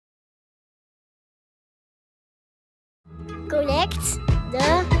collect the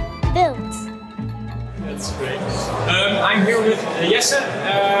build. That's great. I'm here with Jesse.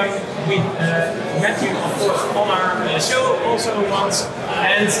 We met you, of course, on our show also once,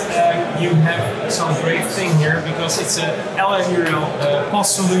 and you have some great thing here because it's a LNURL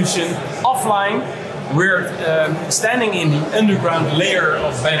PoS solution offline. We're standing in the underground layer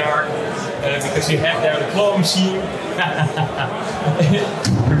of Benar because you have there the claw machine.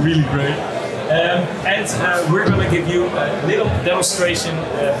 Really great. And we're going to give you a little demonstration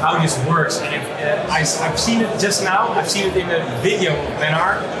how this works. And I've seen it just now. I've seen it in a video of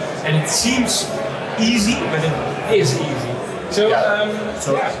Benar, and it seems easy, but it is easy. So,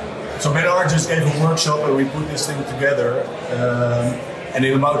 so Benar just gave a workshop, and we put this thing together. And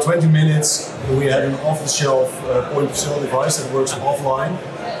in about 20 minutes, we had an off-the-shelf point-of-sale device that works offline.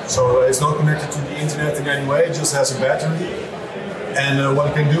 So it's not connected to the internet in any way. It just has a battery. And what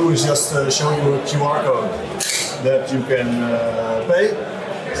it can do is just show you a QR code that you can pay.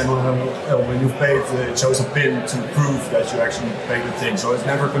 And when you've paid, it shows a pin to prove that you actually paid the thing. So it's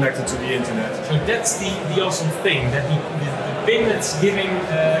never connected to the internet. So that's the awesome thing, that the pin that's giving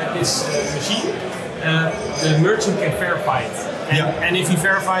this machine, the merchant can verify it. And if he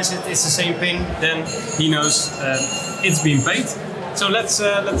verifies it, it's the same pin, then he knows it's been paid. So let's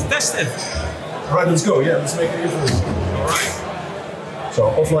test it. All right, let's go. Yeah, let's make it easy. All right. So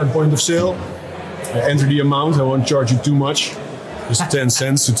offline point of sale, enter the amount. I won't charge you too much, just 10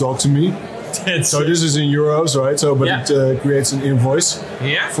 cents to talk to me. So this is in euros, right? So, but it creates an invoice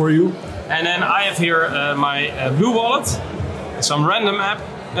for you. And then I have here my blue wallet, some random app,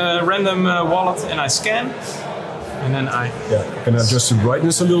 wallet, and I scan. And then I can adjust the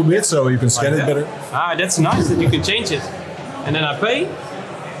brightness a little bit so you can scan it better. Ah, that's nice that you can change it. And then I pay.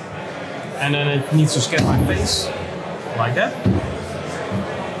 And then it needs to scan my face like that.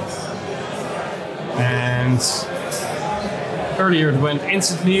 And earlier it went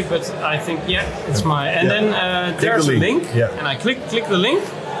instantly, but I think it's my. And then there's a link, and I click the link,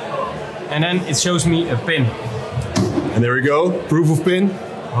 and then it shows me a pin. And there we go, proof of pin.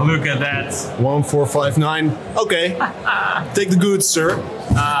 Look at that. 1459. Okay, take the goods, sir.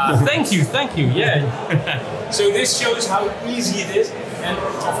 Thank you. Yeah. So this shows how easy it is. And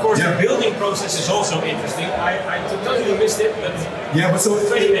of course, the building process is also interesting. I totally missed it, but so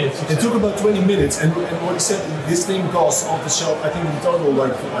 20 minutes. It took about 20 minutes, and what he said, this thing costs off the shelf, I think in total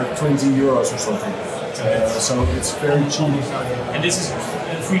like 20 euros or something. So it's very cheap. And this is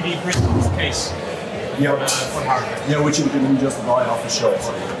a 3D printed case. For hardware. Yeah, which you can just buy off the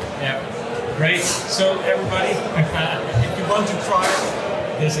shelf. Yeah, great. So everybody, if you want to try,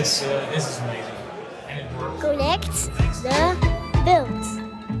 this is amazing, and it works. Collect the